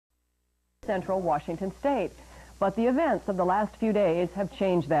central Washington state. But the events of the last few days have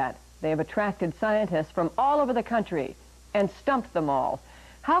changed that. They have attracted scientists from all over the country and stumped them all.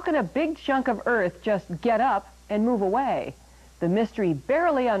 How can a big chunk of Earth just get up and move away? The mystery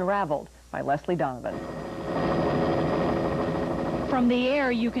barely unraveled by Leslie Donovan. From the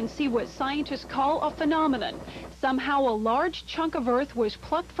air, you can see what scientists call a phenomenon. Somehow a large chunk of Earth was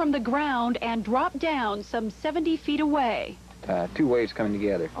plucked from the ground and dropped down some 70 feet away. Two waves coming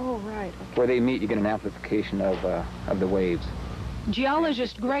together. Oh, right. Where they meet, you get an amplification of the waves.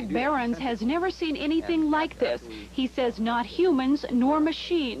 Geologist Greg Behrens has never seen anything like this. He says not humans nor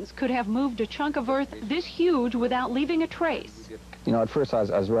machines could have moved a chunk of Earth this huge without leaving a trace. You know, at first I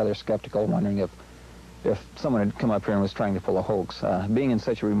was rather skeptical, wondering if someone had come up here and was trying to pull a hoax. Being in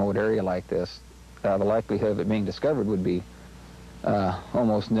such a remote area like this, the likelihood of it being discovered would be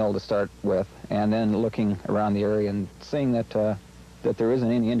almost nil to start with. And then looking around the area and seeing that there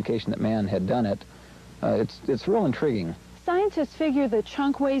isn't any indication that man had done it, it's real intriguing. Scientists figure the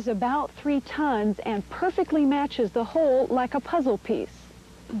chunk weighs about 3 tons and perfectly matches the hole like a puzzle piece.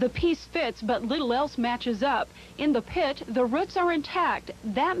 The piece fits, but little else matches up. In the pit, the roots are intact.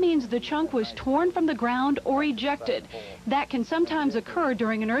 That means the chunk was torn from the ground or ejected. That can sometimes occur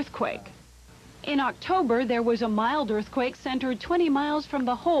during an earthquake. In October, there was a mild earthquake centered 20 miles from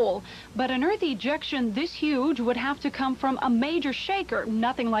the hole, but an earth ejection this huge would have to come from a major shaker.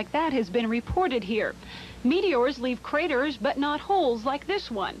 Nothing like that has been reported here. Meteors leave craters, but not holes like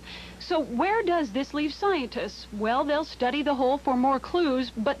this one. So where does this leave scientists? Well, they'll study the hole for more clues,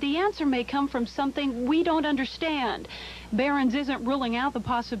 but the answer may come from something we don't understand. Behrens isn't ruling out the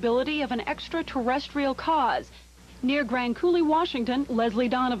possibility of an extraterrestrial cause. Near Grand Coulee, Washington, Leslie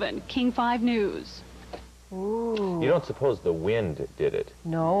Donovan, King 5 News. Ooh. You don't suppose the wind did it?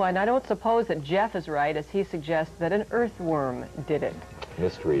 No, and I don't suppose that Jeff is right as he suggests that an earthworm did it.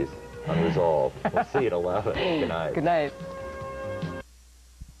 Mysteries unresolved. We'll see you at 11. Good night. Good night.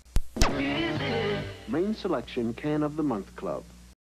 Main selection can of the month club.